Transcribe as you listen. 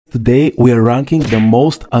Today we are ranking the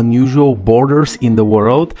most unusual borders in the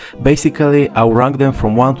world. Basically, I'll rank them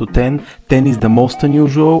from 1 to 10. 10 is the most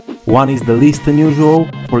unusual, 1 is the least unusual.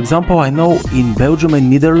 For example, I know in Belgium and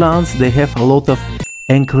Netherlands they have a lot of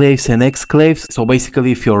enclaves and exclaves. So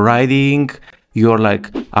basically, if you're riding, you're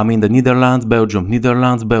like, I'm in the Netherlands, Belgium,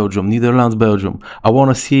 Netherlands, Belgium, Netherlands, Belgium. I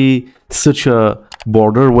want to see such a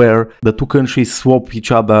border where the two countries swap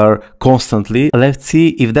each other constantly. Let's see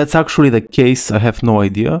if that's actually the case. I have no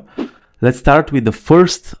idea. Let's start with the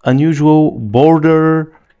first unusual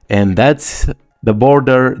border, and that's the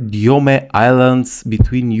border Diomede Islands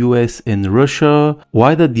between US and Russia.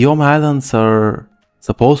 Why the Diomede Islands are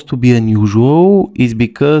supposed to be unusual is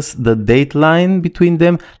because the date line between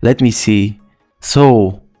them. Let me see.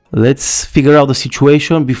 So let's figure out the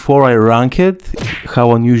situation before I rank it,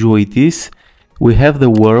 how unusual it is. We have the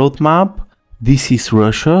world map. This is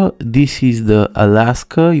Russia. This is the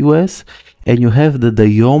Alaska, US. And you have the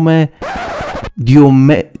Diomede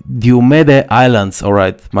Islands. All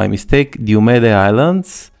right, my mistake. Diomede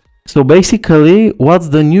Islands. So basically, what's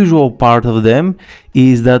the unusual part of them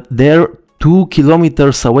is that they're 2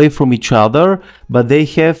 kilometers away from each other, but they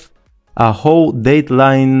have a whole date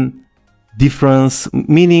line difference,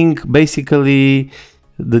 meaning basically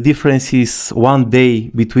the difference is 1 day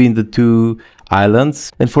between the two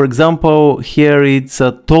islands. And for example, here it's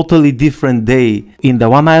a totally different day. In the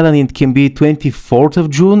one island it can be 24th of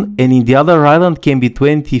June, and in the other island can be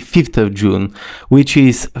 25th of June, which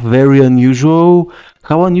is very unusual.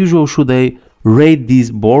 How unusual should I rate this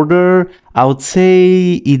border? I would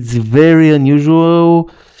say it's very unusual.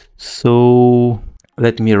 So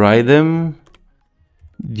let me write them.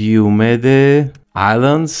 Diomede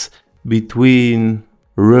Islands between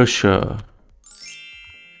Russia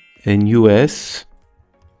and US,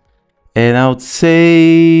 and I would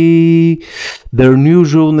say their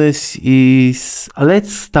unusualness is,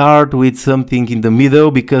 let's start with something in the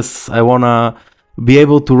middle because I wanna be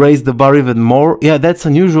able to raise the bar even more. Yeah, that's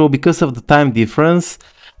unusual because of the time difference.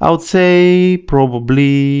 I would say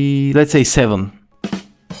probably, let's say 7.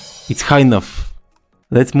 It's high enough.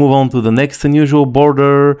 Let's move on to the next unusual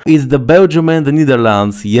border. It's the Belgium and the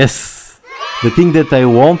Netherlands. Yes, the thing that I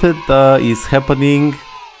wanted is happening.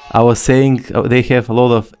 I was saying they have a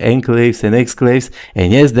lot of enclaves and exclaves,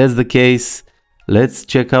 and yes, that's the case. Let's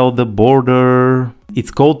check out the border.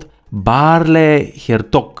 It's called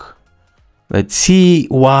Baarle-Hertog. Let's see.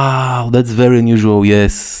 Wow, that's very unusual.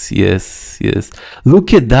 Yes, yes, yes.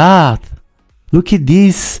 Look at that. Look at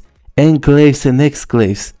these enclaves and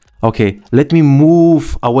exclaves. Okay, let me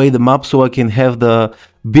move away the map so I can have the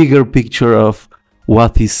bigger picture of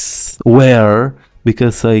what is where,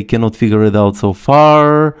 because I cannot figure it out so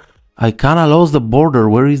far. I kinda lost the border.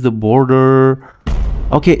 Where is the border?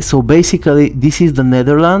 Okay, so basically this is the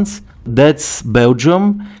Netherlands, that's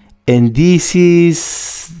Belgium, and this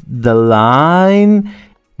is the line,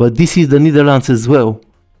 but this is the Netherlands as well.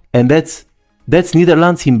 And that's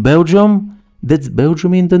Netherlands in Belgium, that's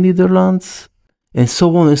Belgium in the Netherlands, and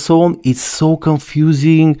so on and so on. It's so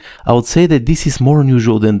confusing. I would say that this is more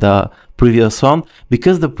unusual than the previous one,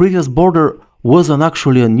 because the previous border wasn't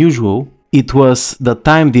actually unusual. It was the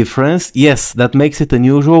time difference. Yes, that makes it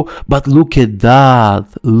unusual, but look at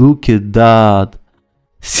that. Look at that.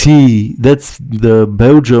 See, that's the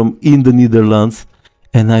Belgium in the Netherlands.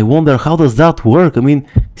 And I wonder, how does that work? I mean,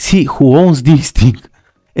 see who owns this thing.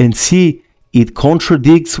 And see, it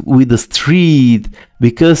contradicts with the street,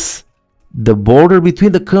 because the border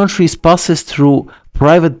between the countries passes through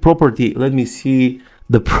private property. Let me see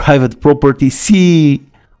the private property. See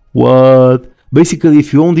what? Basically,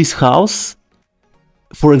 if you own this house,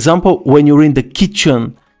 for example, when you're in the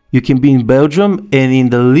kitchen, you can be in Belgium, and in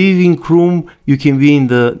the living room, you can be in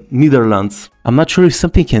the Netherlands. I'm not sure if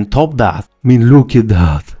something can top that. I mean, look at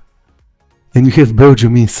that. And you have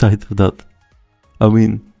Belgium inside of that. I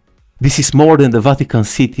mean, this is more than the Vatican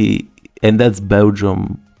City, and that's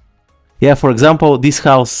Belgium. Yeah, for example, this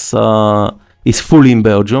house is fully in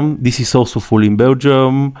Belgium. This is also fully in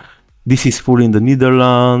Belgium. This is fully in the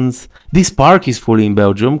Netherlands. This park is fully in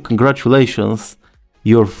Belgium. Congratulations.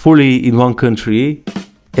 You're fully in one country.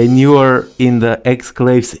 And you are in the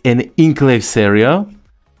exclaves and enclaves area.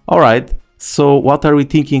 Alright, so what are we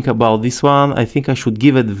thinking about this one? I think I should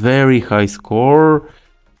give it very high score.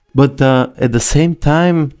 But at the same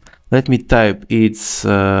time, let me type. It's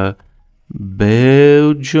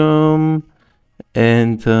Belgium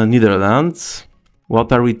and Netherlands.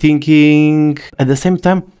 What are we thinking? At the same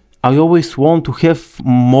time, I always want to have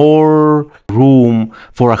more room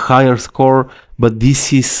for a higher score, but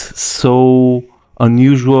this is so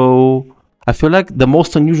unusual. I feel like the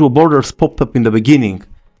most unusual borders popped up in the beginning,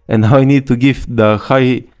 and now I need to give the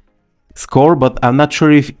high score, but I'm not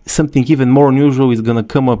sure if something even more unusual is gonna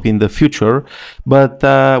come up in the future. But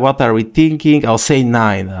what are we thinking? I'll say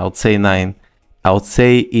 9. I would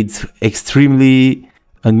say it's extremely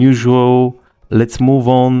unusual. Let's move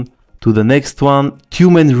on to the next one.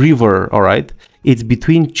 Tumen River. All right, it's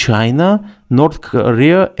between China, North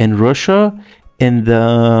Korea, and Russia. And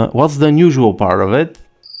what's the unusual part of it?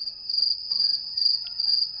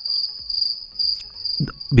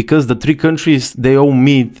 Because the three countries, they all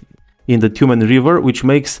meet in the Tumen River, which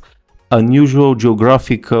makes unusual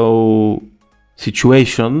geographical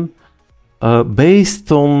situation.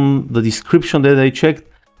 Based on the description that I checked,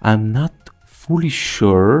 I'm not fully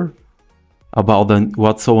sure about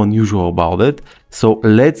what's so unusual about it. So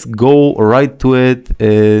let's go right to it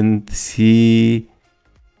and see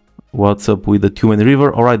what's up with the Tumen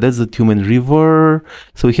River. All right, that's the Tumen River.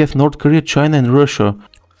 So we have North Korea, China, and Russia.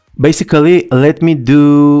 Basically, let me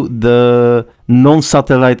do the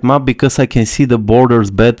non-satellite map because I can see the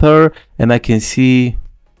borders better, and I can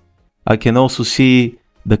also see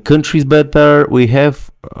the countries better. We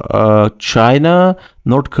have China,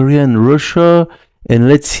 North Korea, and Russia. And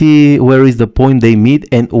let's see where is the point they meet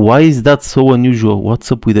and why is that so unusual.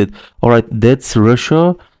 What's up with it? All right, that's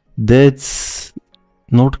Russia. That's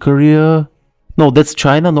North Korea. No, that's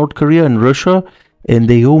China, North Korea, and Russia. And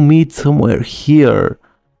they all meet somewhere here.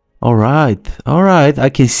 All right, I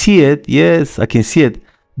can see it. Yes, I can see it.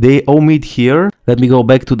 They all meet here. Let me go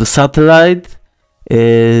back to the satellite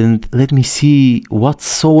and let me see what's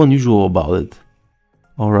so unusual about it.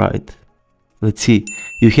 All right, let's see.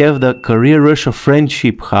 You have the Korea-Russia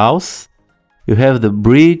Friendship House. You have the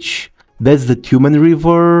bridge. That's the Tumen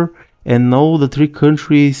River. And now the three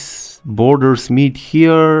countries' borders meet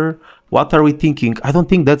here. What are we thinking? I don't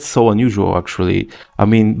think that's so unusual, actually. I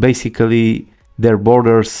mean, basically, their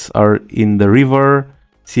borders are in the river.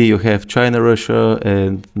 See, you have China, Russia,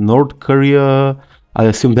 and North Korea. I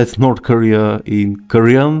assume that's North Korea in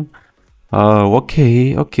Korean.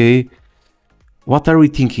 Okay. What are we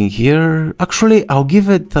thinking here? Actually, I'll give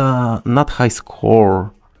it not high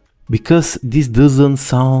score because this doesn't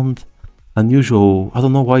sound unusual. I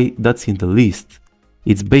don't know why that's in the list.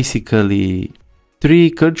 It's basically three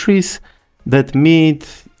countries that meet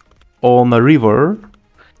on a river.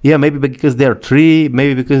 Yeah, maybe because they're three,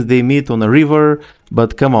 maybe because they meet on a river,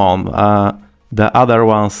 but come on, the other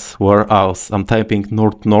ones were us. I'm typing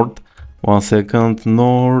north. 1 second,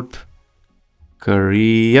 North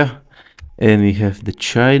Korea. And we have the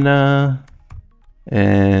China.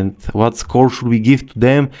 And what score should we give to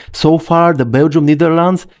them? So far, the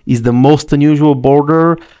Belgium-Netherlands is the most unusual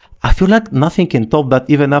border. I feel like nothing can top that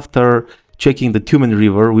even after checking the Tumen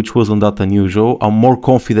River, which wasn't that unusual. I'm more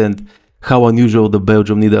confident how unusual the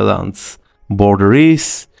Belgium-Netherlands border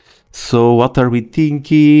is. So what are we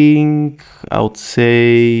thinking? I would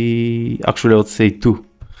say 2.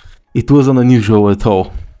 It wasn't unusual at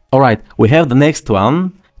all. All right, we have the next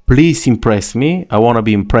one. Please impress me. I want to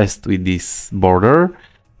be impressed with this border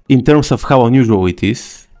in terms of how unusual it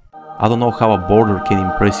is. I don't know how a border can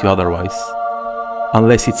impress you otherwise,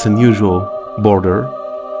 unless it's an unusual border.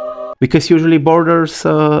 Because usually borders,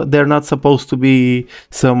 they're not supposed to be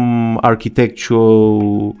some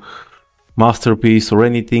architectural masterpiece or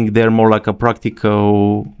anything. They're more like a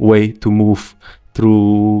practical way to move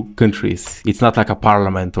through countries. It's not like a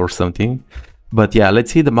parliament or something. But yeah,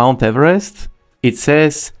 let's see the Mount Everest. It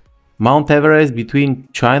says Mount Everest between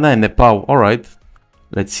China and Nepal. All right,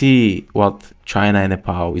 let's see what China and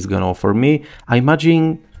Nepal is gonna offer me. I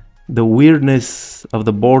imagine the weirdness of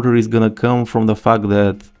the border is gonna come from the fact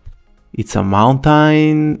that it's a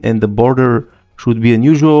mountain and the border should be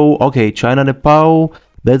unusual. Okay, China, Nepal,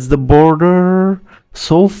 that's the border.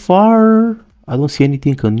 So far, I don't see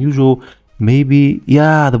anything unusual. Maybe,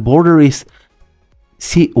 yeah, the border is,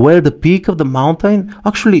 see where the peak of the mountain,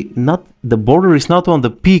 actually not, the border is not on the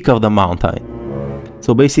peak of the mountain.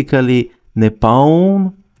 So basically,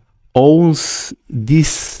 Nepal owns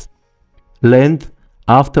this land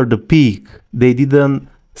after the peak. They didn't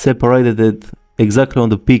separate it exactly on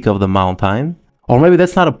the peak of the mountain. Or maybe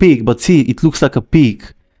that's not a peak, but see, it looks like a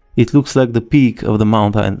peak. It looks like the peak of the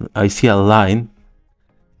mountain. I see a line.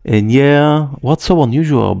 And yeah, what's so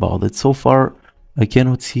unusual about it? So far, I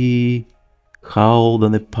cannot see how the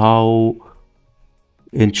Nepal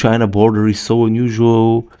and China border is so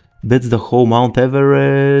unusual. That's the whole Mount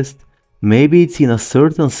Everest. Maybe it's in a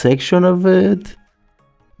certain section of it,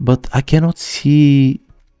 but I cannot see.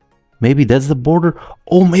 Maybe that's the border.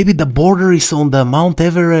 Oh, maybe the border is on the Mount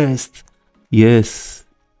Everest. Yes,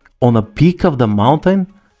 on a peak of the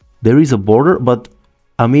mountain, there is a border, but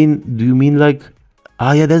I mean, do you mean like,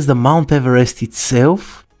 ah yeah, that's the Mount Everest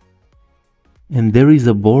itself? and there is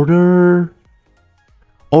a border.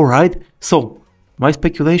 All right, so my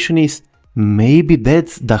speculation is maybe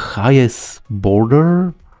that's the highest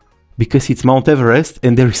border because it's Mount Everest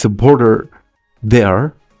and there is a border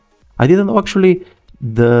there. I didn't know actually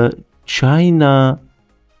the China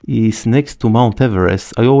is next to Mount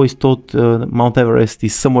Everest. I always thought Mount Everest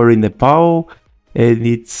is somewhere in Nepal and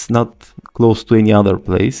it's not close to any other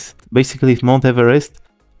place. Basically, if Mount Everest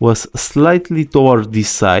was slightly towards this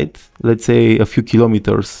side, let's say a few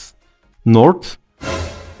kilometers north,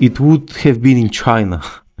 it would have been in China.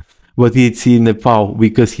 But it's in Nepal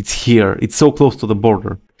because it's here. It's so close to the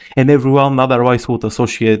border. And everyone otherwise would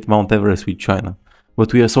associate Mount Everest with China.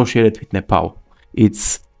 But we associate it with Nepal.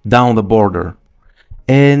 It's down the border.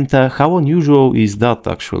 And how unusual is that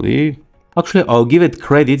actually? Actually, I'll give it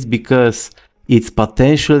credits because it's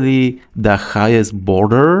potentially the highest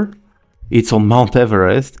border. It's on Mount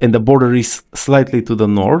Everest and the border is slightly to the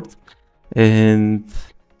north. And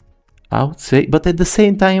I would say, but at the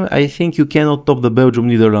same time, I think you cannot top the Belgium,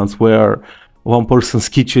 Netherlands, where one person's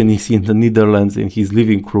kitchen is in the Netherlands and his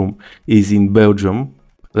living room is in Belgium.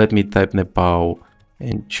 Let me type Nepal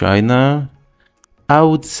and China. I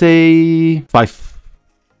would say 5.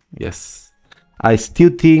 Yes. I still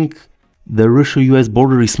think the Russia-US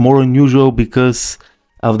border is more unusual because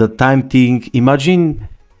of the time thing. Imagine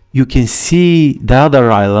you can see the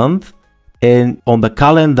other island and on the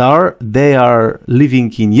calendar they are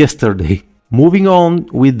living in yesterday. Moving on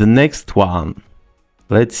with the next one.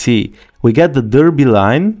 Let's see. We got the Derby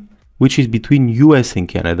line, which is between US and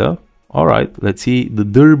Canada. All right, let's see the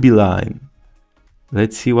Derby line.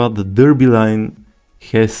 Let's see what the Derby line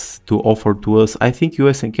has to offer to us. I think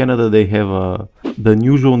US and Canada, they have the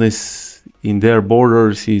unusualness in their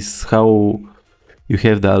borders is how you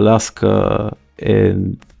have the Alaska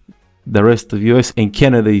and the rest of US, and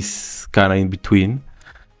Canada is kind of in between.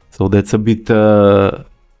 So that's a bit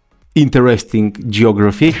interesting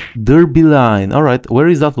geography. Derby line. All right, where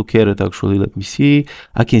is that located actually? Let me see.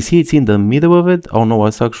 I can see it's in the middle of it. Oh no,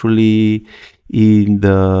 it's actually in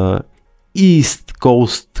the east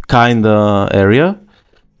coast kind of area.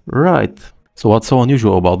 Right. So what's so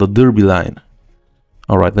unusual about the Derby line?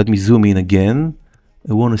 All right, let me zoom in again.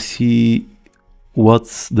 I want to see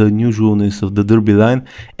what's the unusualness of the Derby line.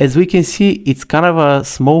 As we can see, it's kind of a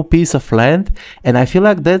small piece of land, and I feel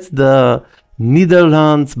like that's the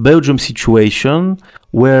Netherlands Belgium situation,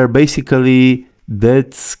 where basically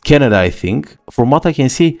that's Canada. I think from what I can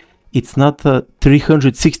see, it's not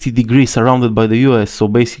 360 degrees surrounded by the US. So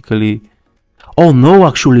basically, oh no,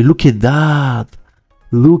 actually look at that,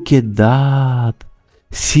 look at that.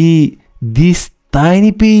 See this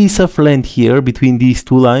tiny piece of land here between these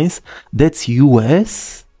two lines, that's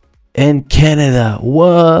US and Canada.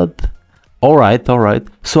 What? All right, all right.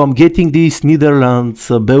 So I'm getting these Netherlands,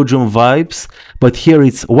 Belgium vibes, but here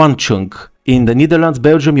it's one chunk. In the Netherlands,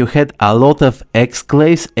 Belgium, you had a lot of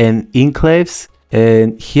exclaves and enclaves,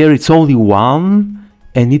 and here it's only one,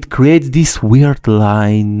 and it creates this weird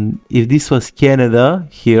line. If this was Canada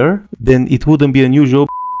here, then it wouldn't be unusual.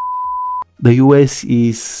 The US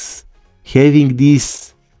is having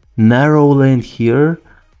this narrow land here.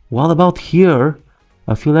 What about here?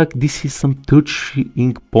 I feel like this is some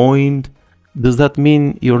touching point. Does that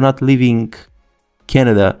mean you're not leaving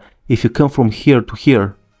Canada if you come from here to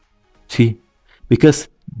here? See? Because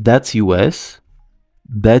that's US,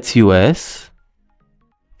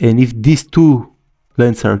 and if these two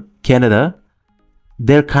lands are Canada,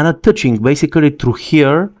 they're kind of touching. Basically through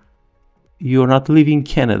here, you're not leaving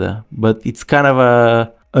Canada, but it's kind of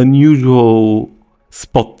a unusual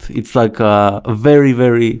spot. It's like a very,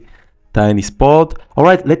 very tiny spot. All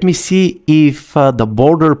right, let me see if the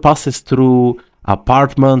border passes through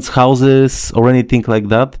apartments, houses, or anything like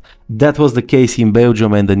that. That was the case in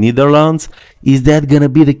Belgium and the Netherlands. Is that gonna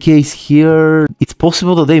be the case here? It's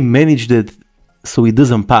possible that they managed it so it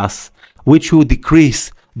doesn't pass, which would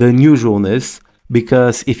decrease the unusualness,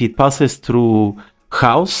 because if it passes through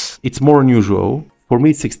house, it's more unusual. For me,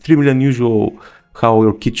 it's extremely unusual how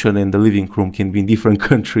your kitchen and the living room can be in different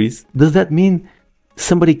countries. Does that mean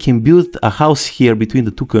somebody can build a house here between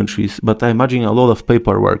the two countries? But I imagine a lot of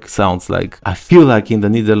paperwork. Sounds like, I feel like in the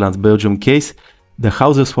Netherlands Belgium case, the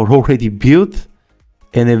houses were already built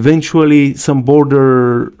and eventually some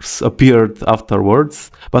borders appeared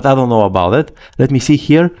afterwards, but I don't know about it. Let me see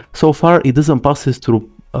here. So far it doesn't pass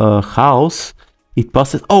through a house. It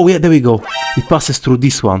passes, oh yeah, there we go. It passes through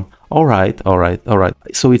this one. All right, all right, all right.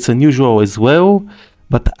 So it's unusual as well,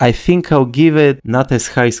 but I think I'll give it not as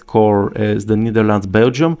high score as the Netherlands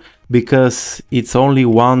Belgium, because it's only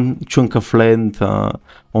one chunk of land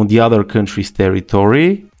on the other country's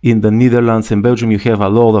territory. in the Netherlands and Belgium, you have a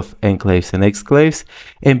lot of enclaves and exclaves.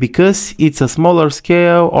 And because it's a smaller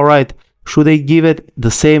scale, all right, should I give it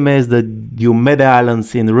the same as the Diomede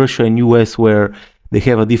Islands in Russia and US, where they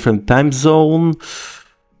have a different time zone?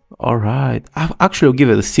 All right, actually I'll give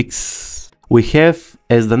it a 6. We have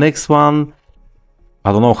as the next one,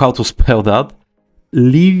 I don't know how to spell that,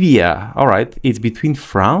 Libya. All right, it's between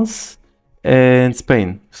France and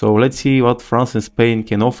Spain. So let's see what France and Spain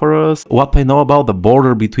can offer us. What I know about the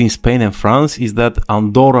border between Spain and France is that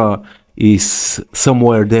Andorra is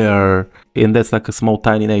somewhere there, and that's like a small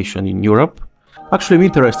tiny nation in Europe. Actually, I'm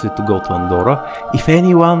interested to go to Andorra. If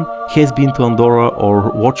anyone has been to Andorra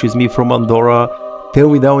or watches me from Andorra, tell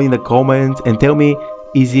me down in the comments and tell me,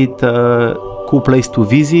 is it a cool place to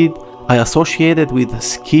visit? I associate it with a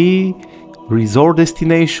ski resort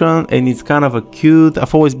destination, and it's kind of a cute.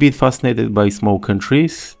 I've always been fascinated by small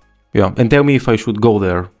countries. Yeah, and tell me if I should go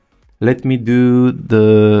there. Let me do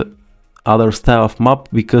the other style of map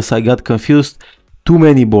because I got confused. Too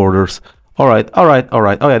many borders. All right. Oh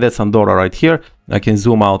yeah, that's Andorra right here. I can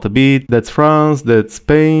zoom out a bit. That's France, that's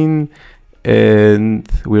Spain, and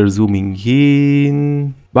we're zooming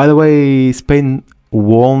in. By the way, Spain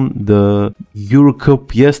won the Euro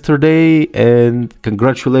Cup yesterday, and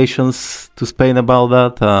congratulations to Spain about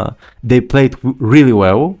that. They played really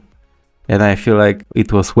well, and I feel like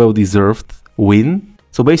it was well-deserved win.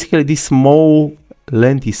 So basically this small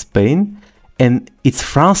land is Spain, and it's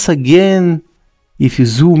France again. If you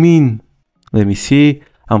zoom in, let me see,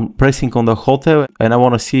 I'm pressing on the hotel and I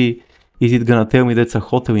want to see, is it gonna tell me that's a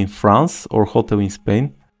hotel in France or hotel in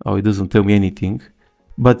Spain? Oh, it doesn't tell me anything.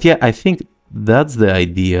 But yeah, I think that's the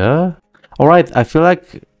idea. All right, I feel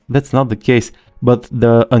like that's not the case, but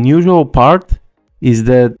the unusual part is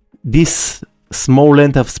that this small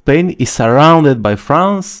land of Spain is surrounded by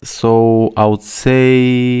France, so I would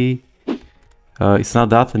say it's not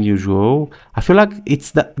that unusual. I feel like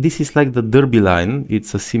this is like the Derby line.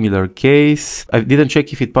 It's a similar case. I didn't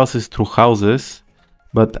check if it passes through houses,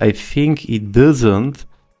 but I think it doesn't.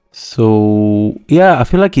 So yeah, I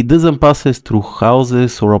feel like it doesn't pass through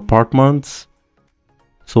houses or apartments.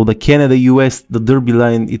 So the Canada-US, the Derby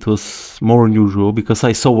line, it was more unusual because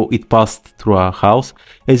I saw it passed through a house.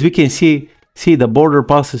 As we can see the border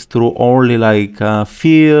passes through only like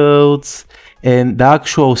fields, and the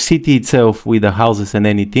actual city itself with the houses and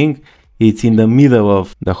anything, it's in the middle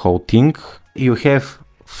of the whole thing. You have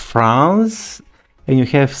France and you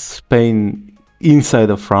have Spain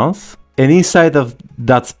inside of France. And inside of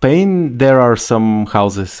that Spain, there are some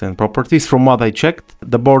houses and properties. From what I checked,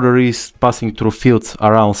 the border is passing through fields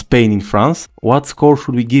around Spain in France. What score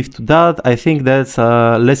should we give to that? I think that's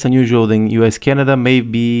less unusual than US-Canada,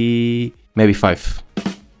 maybe 5.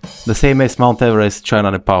 The same as Mount Everest,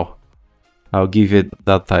 China, Nepal. I'll give it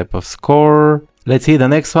that type of score. Let's see the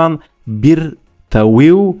next one.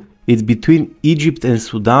 Tawil. It's between Egypt and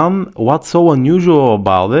Sudan. What's so unusual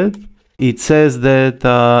about it? It says that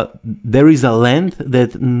there is a land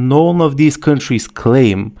that none of these countries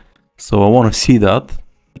claim. So I want to see that.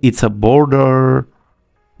 It's a border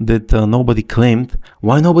that nobody claimed.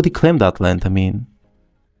 Why nobody claimed that land? I mean,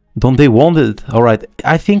 don't they want it? All right,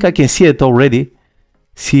 I think I can see it already.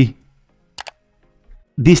 See,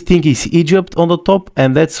 this thing is Egypt on the top,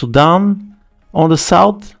 and that's Sudan on the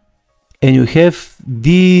south. And you have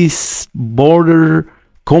this border,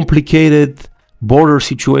 complicated border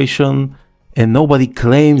situation, and nobody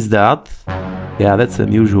claims that. Yeah, that's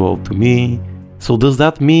unusual to me. So does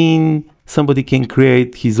that mean somebody can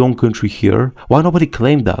create his own country here? Why nobody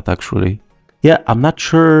claimed that, actually? Yeah, I'm not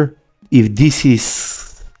sure if this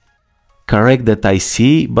is correct that I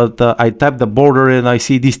see, but I type the border and I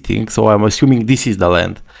see this thing, so I'm assuming this is the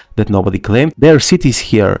land that nobody claimed. There are cities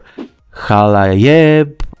here: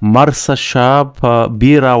 Halayeb, Marsashab,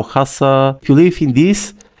 Bir al-Hassa. If you live in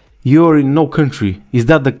this, you're in no country. Is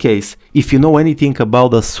that the case? If you know anything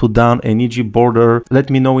about the Sudan and Egypt border, let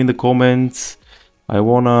me know in the comments. I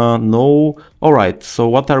wanna know. Alright, so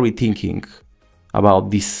what are we thinking about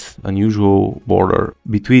this unusual border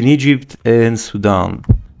between Egypt and Sudan?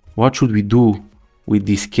 What should we do with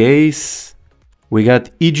this case? We got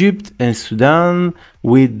Egypt and Sudan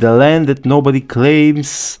with the land that nobody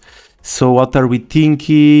claims. So what are we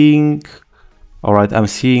thinking? All right, I'm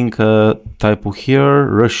seeing a typo here,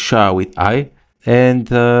 Russia with I,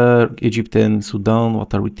 and Egypt and Sudan,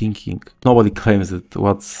 what are we thinking? Nobody claims it.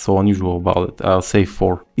 What's so unusual about it? I'll say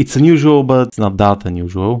 4. It's unusual, but it's not that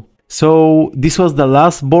unusual. So this was the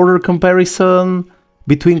last border comparison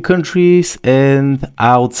between countries, and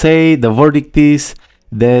I would say the verdict is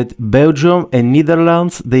that Belgium and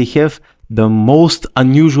Netherlands, they have the most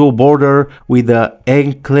unusual border with the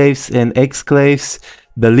enclaves and exclaves.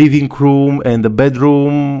 the living room and the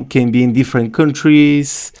bedroom can be in different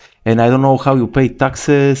countries, and I don't know how you pay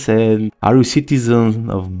taxes, and are you citizen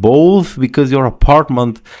of both because your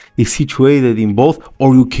apartment is situated in both,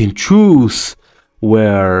 or you can choose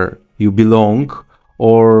where you belong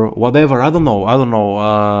or whatever. I don't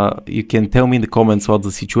know. You can tell me in the comments what's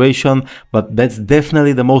the situation, but that's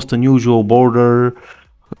definitely the most unusual border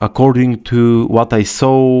according to what I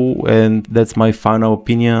saw, and that's my final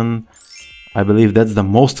opinion. I believe that's the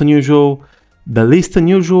most unusual. The least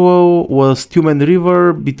unusual was Tumen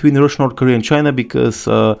River between Russia, North Korea and China, because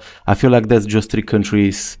I feel like that's just three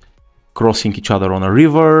countries crossing each other on a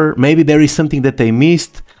river. Maybe there is something that I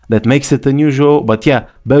missed that makes it unusual, but yeah,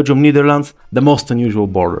 Belgium, Netherlands, the most unusual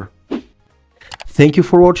border. Thank you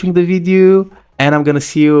for watching the video, and I'm gonna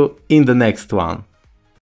see you in the next one.